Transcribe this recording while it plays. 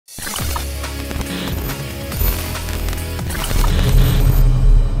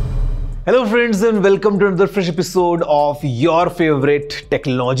Hello friends and welcome to another fresh episode of your favorite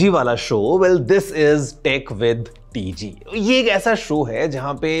technology वाला show. Well, this is Tech with TG. ये एक ऐसा show है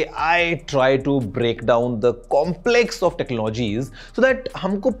जहां पे I try to break down the complex of technologies so that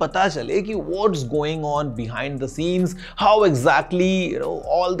हमको पता चले कि what's going on behind the scenes, how exactly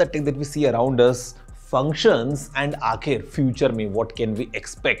all the tech that we see around us functions and आखिर फ्यूचर में what can we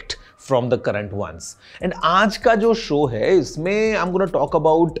expect from the current ones. And आज का जो show है इसमें I'm gonna talk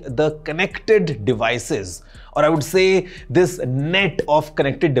about the connected devices or I would say this net of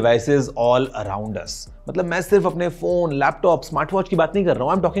connected devices all around us. मतलब मैं सिर्फ अपने फोन, लैपटॉप, स्मार्ट वॉच की बात नहीं कर रहा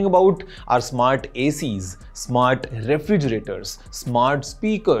हूँ. I'm talking about our smart ACs, smart refrigerators, smart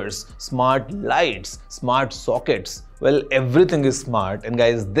speakers, smart lights, smart sockets. Well, everything is smart, and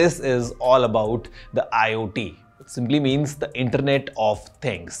guys, this is all about the IoT. It simply means the Internet of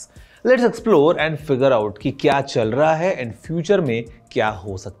Things. Let's explore and figure out कि क्या चल रहा है and future में क्या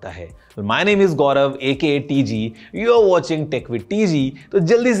हो सकता है. Well, my name is Gaurav, aka TG. You are watching Tech with TG. तो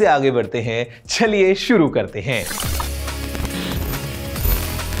जल्दी से आगे बढ़ते हैं. चलिए शुरू करते हैं.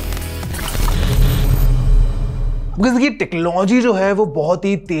 क्योंकि टेक्नोलॉजी जो है वो बहुत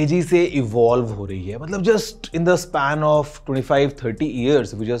ही तेजी से इवॉल्व हो रही है. मतलब just in the span of 25-30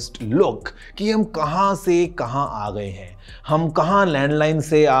 years we just look कि हम कहाँ से कहाँ आ गए हैं. हम कहाँ लैंडलाइन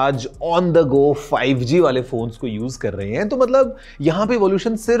से आज ऑन द गो 5G वाले फोन्स को यूज कर रहे हैं. तो मतलब यहाँ पे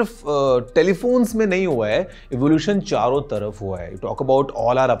इवोल्यूशन सिर्फ टेलीफोन्स में नहीं हुआ है, इवोल्यूशन चारों तरफ हुआ है. Talk about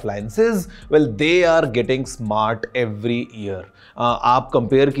all are appliances, well they are getting smart every year. आप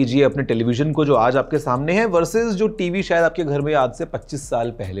कंपेयर कीजिए अपने टेलीविजन को जो आज आपके सामने है वर्सेस जो टीवी शायद आपके घर में आज से 25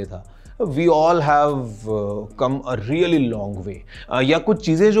 साल पहले था. We all have come a really long way. या कुछ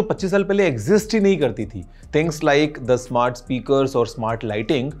चीज़ें जो 25 साल पहले एग्जिस्ट ही नहीं करती थी, things like the smart speakers और स्मार्ट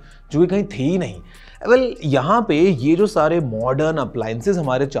लाइटिंग जो भी कहीं थी ही नहीं. वेल यहाँ पे ये जो सारे मॉडर्न अप्लायंसेस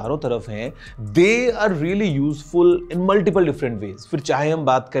हमारे चारों तरफ हैं, they are really useful in multiple different ways. फिर चाहे हम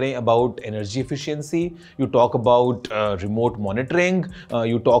बात करें about energy efficiency, you talk about remote monitoring,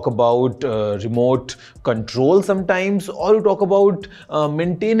 you talk about remote control sometimes, और यू टॉक अबाउट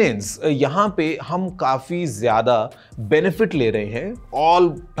मेंटेनेंस. यहाँ पे हम काफ़ी ज़्यादा बेनिफिट ले रहे हैं all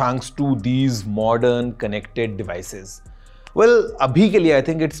thanks to these modern connected devices. Well, अभी के लिए I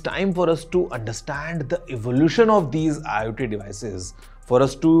think it's time for us to understand the evolution of these IoT devices, for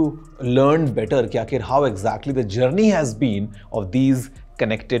us to learn better कि आखिर how exactly the journey has been of these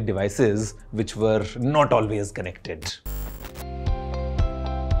connected devices which were not always connected.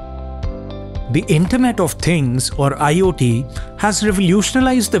 The Internet of Things or IoT has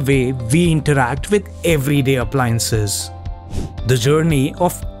revolutionized the way we interact with everyday appliances. The journey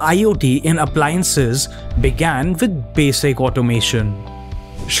of IoT in appliances began with basic automation.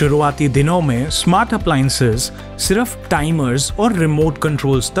 शुरुआती दिनों में smart appliances सिर्फ timers और remote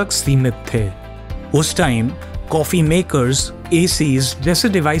controls तक सीमित थे. उस time coffee makers, ACs जैसे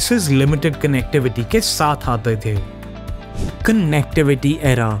डिवाइसेस लिमिटेड कनेक्टिविटी के साथ आते थे. Connectivity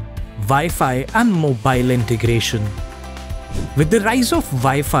era, Wi-Fi and mobile integration. With the rise of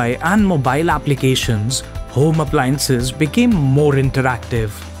Wi-Fi and mobile applications, home appliances became more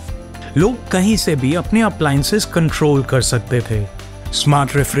interactive. लोग कहीं से भी अपने appliances कंट्रोल कर सकते थे.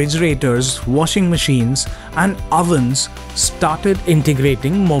 Smart refrigerators, washing machines, and ovens started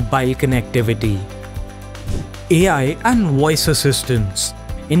integrating mobile connectivity. AI and voice assistants,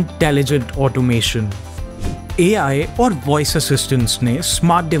 intelligent automation. AI और voice assistants ने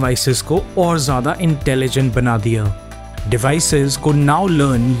smart devices को और ज़्यादा intelligent बना दिया. Devices could now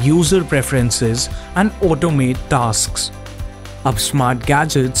learn user preferences and automate tasks. अब smart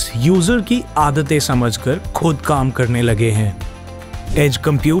gadgets user की आदतें समझकर खुद काम करने लगे हैं. Edge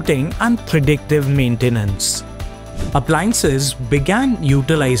computing and predictive maintenance. Appliances began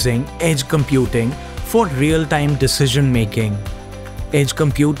utilizing edge computing for real-time decision making. Edge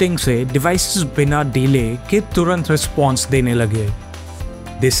computing से devices बिना delay के तुरंत response देने लगे.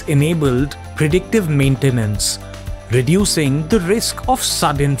 This enabled predictive maintenance, reducing the risk of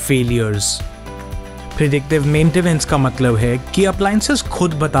sudden failures. Predictive maintenance का मतलब है कि appliances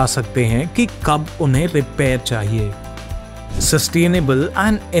खुद बता सकते हैं कि कब उन्हें रिपेयर चाहिए. Sustainable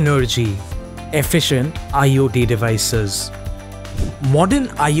and energy efficient IoT devices. Modern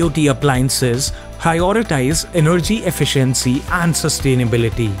IoT appliances prioritize energy efficiency and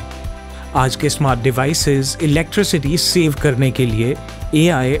sustainability. आज के smart devices electricity save करने के लिए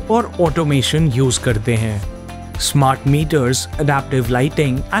AI और automation use करते हैं. Smart meters, adaptive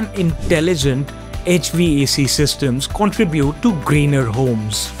lighting, and intelligent HVAC systems contribute to greener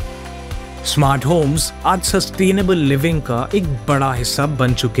homes. Smart homes आज sustainable living का एक बड़ा हिस्सा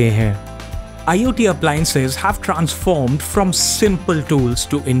बन चुके हैं. IoT appliances have transformed from simple tools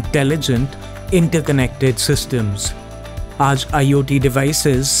to intelligent, interconnected systems. आज IoT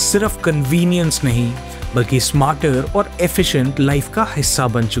devices सिर्फ convenience नहीं, बल्कि smarter और efficient life का हिस्सा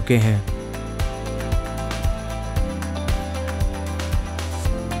बन चुके हैं।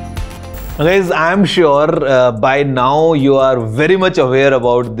 Guys, I'm sure by now you are very much aware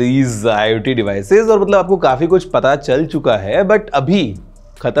about these IoT devices और मतलब आपको काफी कुछ पता चल चुका है, बट अभी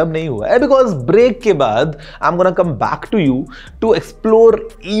खत्म नहीं हुआ है, बिकॉज ब्रेक के बाद I am gonna come back to you to explore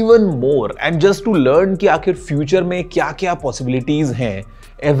even more and just to learn कि आखिर फ्यूचर में क्या क्या पॉसिबिलिटीज हैं,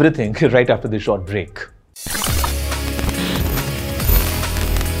 everything right after this short break.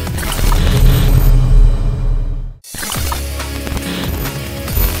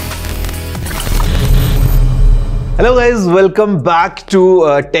 Hello guys, welcome back to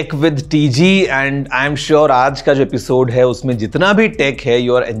take with TG and I am sure आज का जो episode है उसमें जितना भी टेक है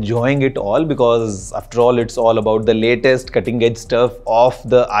you are enjoying it all, because after all it's all about the latest cutting edge stuff of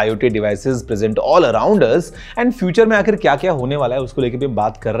the IoT devices present all around us and future में आखिर क्या क्या होने वाला है उसको लेकर भी हम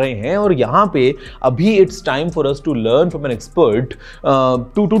बात कर रहे हैं। और यहाँ पे अभी it's time for us to learn from an expert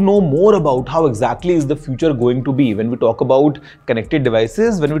to know more about how exactly is the future going to be when we talk about connected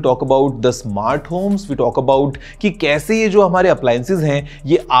devices, when we talk about the smart homes, we talk about कि कैसे ये जो हमारे appliances हैं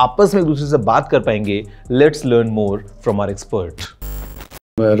ये आपस में एक दूसरे से बात कर पाएंगे। Let's learn more from our expert.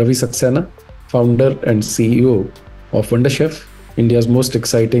 Ravi Saxena, founder and CEO of WonderChef, India's most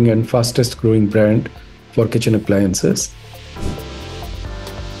exciting and fastest growing brand for kitchen appliances.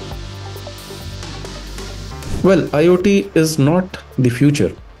 Well, IoT is not the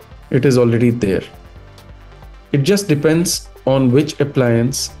future. It is already there. It just depends on which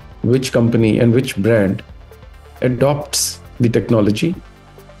appliance, which company and which brand adopts the technology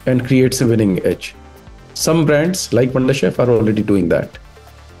and creates a winning edge. Some brands like WonderChef are already doing that.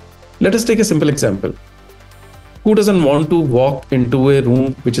 Let us take a simple example. Who doesn't want to walk into a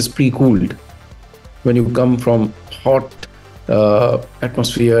room which is pre-cooled when you come from hot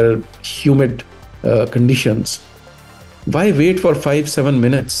atmosphere, humid conditions? Why wait for 5-7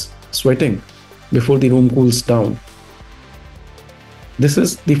 minutes sweating before the room cools down? This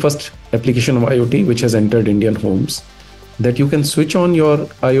is the first application of IoT which has entered Indian homes, that you can switch on your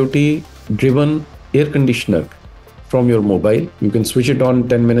IoT driven air conditioner from your mobile. You can switch it on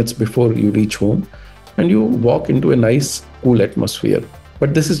 10 minutes before you reach home and you walk into a nice cool atmosphere.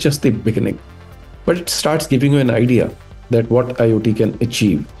 But this is just the beginning. But it starts giving you an idea that what IoT can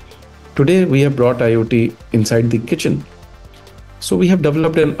achieve. Today we have brought IoT inside the kitchen. So we have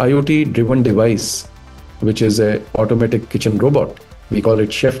developed an IoT driven device which is a automatic kitchen robot. We call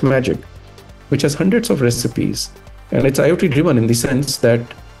it Chef Magic, which has hundreds of recipes. And it's IoT driven in the sense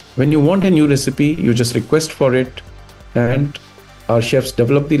that when you want a new recipe, you just request for it and our chefs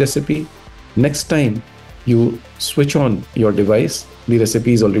develop the recipe. Next time you switch on your device, the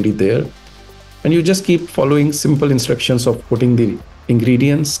recipe is already there. And you just keep following simple instructions of putting the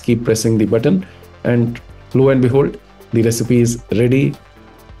ingredients, keep pressing the button, and lo and behold, the recipe is ready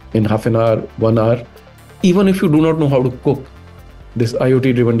in half an hour, 1 hour. Even if you do not know how to cook, this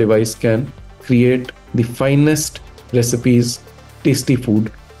IoT driven device can create the finest recipes, tasty food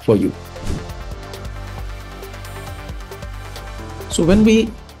for you. So when we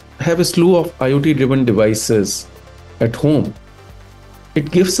have a slew of IoT driven devices at home,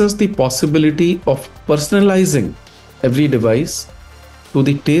 it gives us the possibility of personalizing every device to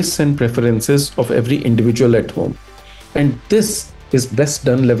the tastes and preferences of every individual at home. And this is best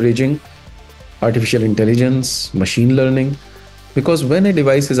done leveraging artificial intelligence, machine learning. Because when a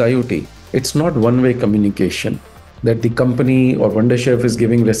device is IoT, it's not one-way communication that the company or WonderChef is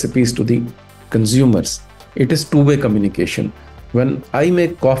giving recipes to the consumers. It is two-way communication. When I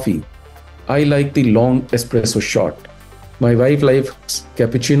make coffee, I like the long espresso shot. My wife likes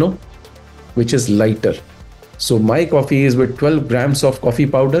cappuccino, which is lighter. So my coffee is with 12 grams of coffee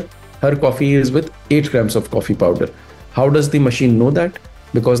powder. Her coffee is with 8 grams of coffee powder. How does the machine know that?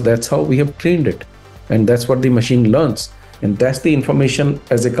 Because that's how we have trained it. And that's what the machine learns. And that's the information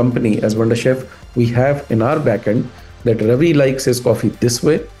as a company, as WonderChef, we have in our backend that Ravi likes his coffee this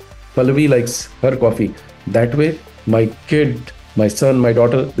way, Pallavi likes her coffee that way. My kid, my son, my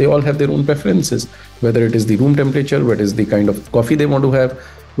daughter, they all have their own preferences, whether it is the room temperature, what is the kind of coffee they want to have,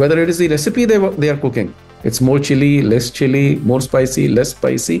 whether it is the recipe they are cooking. It's more chili, less chili, more spicy, less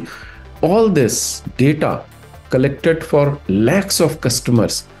spicy. All this data collected for lakhs of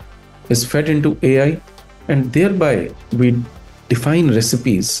customers is fed into AI. And thereby we define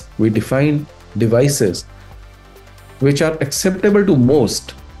recipes, we define devices which are acceptable to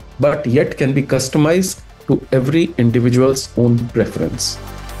most, but yet can be customized to every individual's own preference.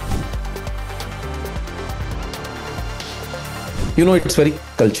 It's very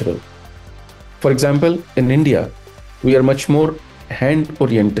cultural. For example, in India, we are much more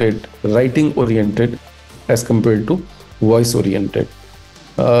hand-oriented, writing-oriented as compared to voice-oriented.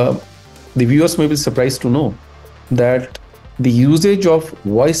 The viewers may be surprised to know that the usage of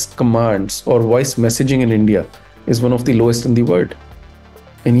voice commands or voice messaging in India is one of the lowest in the world.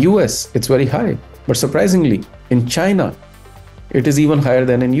 In US, it's very high, but surprisingly, in China, it is even higher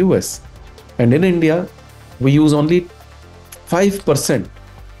than in US. And in India, we use only 5%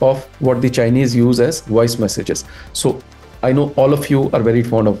 of what the Chinese use as voice messages. So I know all of you are very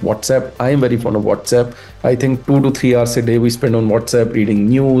fond of WhatsApp. I am very fond of WhatsApp. I think 2 to 3 hours a day we spend on WhatsApp, reading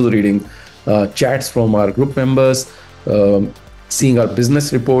news, reading chats from our group members, seeing our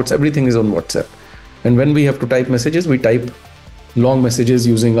business reports. Everything is on WhatsApp. And when we have to type messages, we type long messages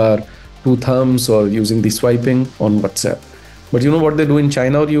using our 2 thumbs or using the swiping on WhatsApp. But you know what they do in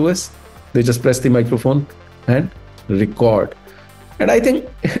China or US? They just press the microphone and record. And I think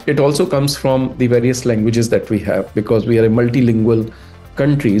it also comes from the various languages that we have, because we are a multilingual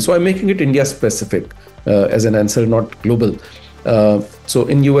country. So I'm making it India specific as an answer, not global. So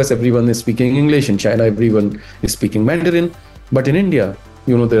in US, everyone is speaking English. In China, everyone is speaking Mandarin. But in India,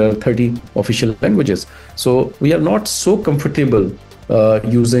 there are 30 official languages. So we are not so comfortable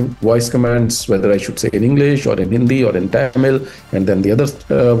using voice commands, whether I should say in English or in Hindi or in Tamil, and then the others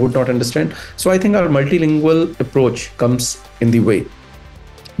would not understand. So I think our multilingual approach comes in the way.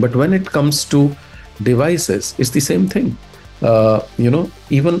 But when it comes to devices, it's the same thing.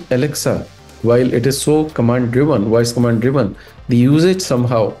 Even Alexa, while it is so command driven, voice command driven, the usage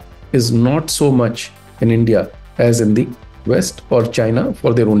somehow is not so much in India as in the West or China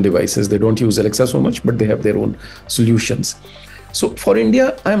for their own devices. They don't use Alexa so much, but they have their own solutions. So for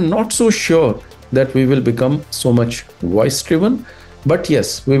India, I'm not so sure that we will become so much voice driven, but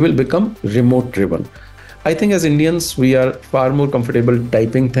yes, we will become remote driven. I think as Indians, we are far more comfortable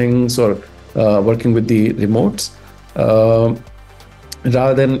typing things or working with the remotes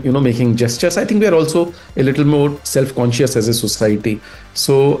rather than, making gestures. I think we are also a little more self-conscious as a society.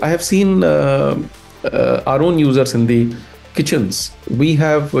 So I have seen our own users in the kitchens. We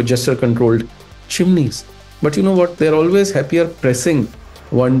have gesture controlled chimneys. But you know what? They're always happier pressing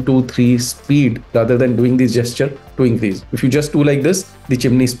 1, 2, 3 speed rather than doing this gesture to increase. If you just do like this, the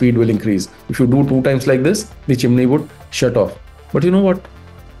chimney speed will increase. If you do 2 times like this, the chimney would shut off. But you know what?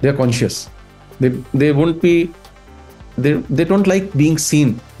 They're conscious. They won't be, they don't like being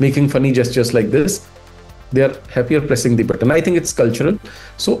seen making funny gestures like this. They are happier pressing the button. I think it's cultural.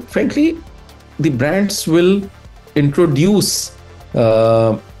 So frankly, the brands will introduce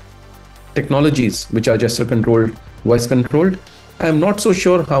technologies which are gesture controlled, voice controlled. I am not so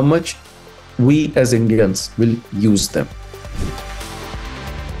sure how much we as Indians will use them.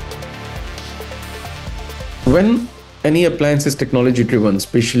 When any appliance is technology driven,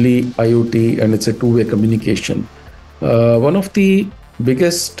 especially IoT, and it's a two-way communication, one of the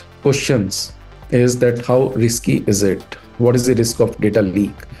biggest questions is that how risky is it? What is the risk of data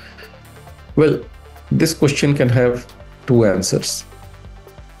leak? Well, this question can have 2 answers.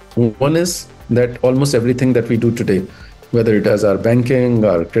 One is that almost everything that we do today, whether it is our banking,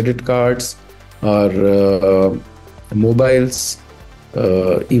 our credit cards, our mobiles,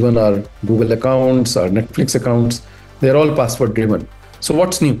 even our Google accounts, our Netflix accounts, they're all password driven. So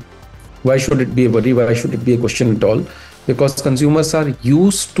what's new? Why should it be a worry? Why should it be a question at all? Because consumers are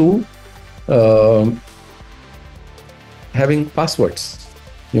used to having passwords,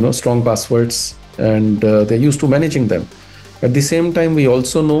 strong passwords, and they're used to managing them. At the same time, we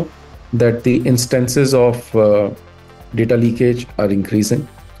also know that the instances of data leakage are increasing.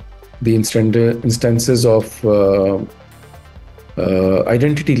 The instances of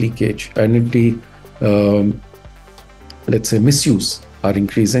identity leakage, let's say misuse, are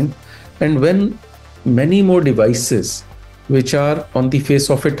increasing. And when many more devices which are on the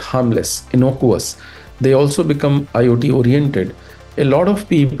face of it harmless, innocuous, they also become IoT oriented, a lot of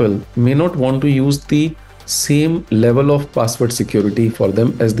people may not want to use the same level of password security for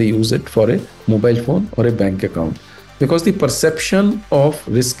them as they use it for a mobile phone or a bank account, because the perception of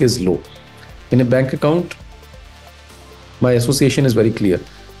risk is low. In a bank account, my association is very clear.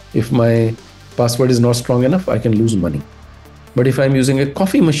 If my password is not strong enough, I can lose money. But if I'm using a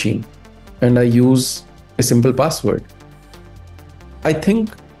coffee machine and I use a simple password, I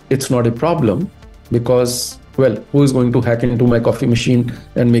think it's not a problem, because, well, who is going to hack into my coffee machine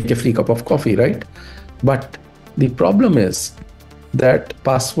and make a free cup of coffee, right? But the problem is that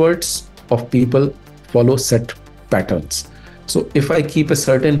passwords of people follow set patterns. So if I keep a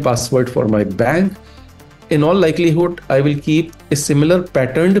certain password for my bank, in all likelihood, I will keep a similar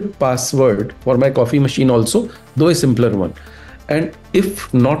patterned password for my coffee machine also, though a simpler one. And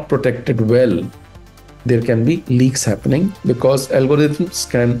if not protected well, there can be leaks happening because algorithms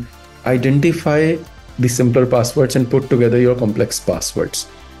can identify the simpler passwords and put together your complex passwords.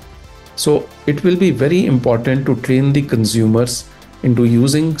 So it will be very important to train the consumers into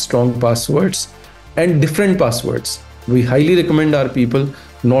using strong passwords and different passwords. We highly recommend our people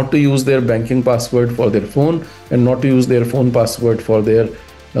not to use their banking password for their phone and not to use their phone password for their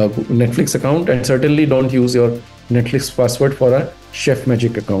Netflix account, and certainly don't use your Netflix password for a Chef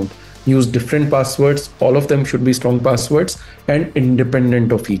Magic account. Use different passwords. All of them should be strong passwords and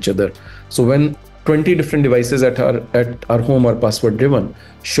independent of each other. So when 20 different devices at our home are password driven,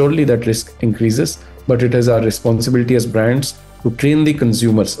 surely that risk increases. But it is our responsibility as brands to train the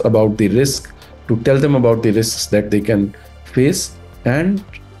consumers about the risk, to tell them about the risks that they can face, and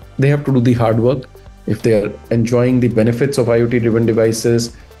they have to do the hard work. If they are enjoying the benefits of IoT driven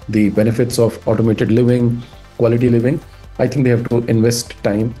devices, the benefits of automated living, quality living, I think they have to invest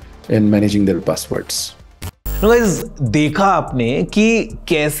time in managing their passwords. Now guys, देखा आपने कि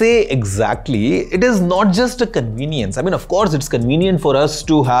कैसे exactly it is not just a convenience. I mean, of course, it's convenient for us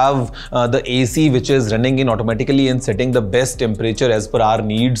to have the AC which is running in automatically and setting the best temperature as per our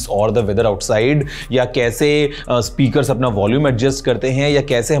needs or the weather outside, या कैसे speakers अपना volume adjust करते हैं, या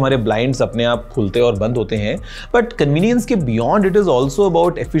कैसे हमारे blinds अपने आप खुलते और बंद होते हैं. But convenience के beyond, it is also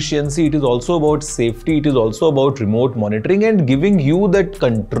about efficiency, it is also about safety, it is also about remote monitoring and giving you that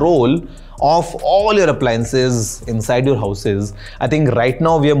control of all your appliances inside your houses. I think right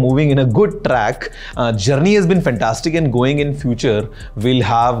now we are moving in a good track. Journey has been fantastic, and going in future, we'll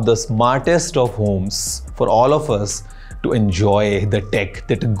have the smartest of homes for all of us to enjoy the tech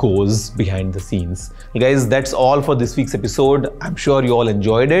that goes behind the scenes. Guys, that's all for this week's episode. I'm sure you all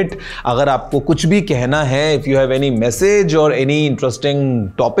enjoyed it. अगर आपको कुछ भी कहना है, if you have any message or any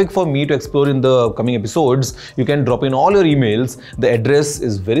interesting topic for me to explore in the coming episodes, you can drop in all your emails. The address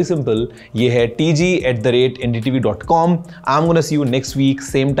is very simple. ये है tg@ndtv.com. I'm gonna see you next week,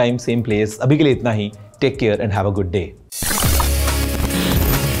 same time, same place. अभी के लिए इतना ही. Take care and have a good day.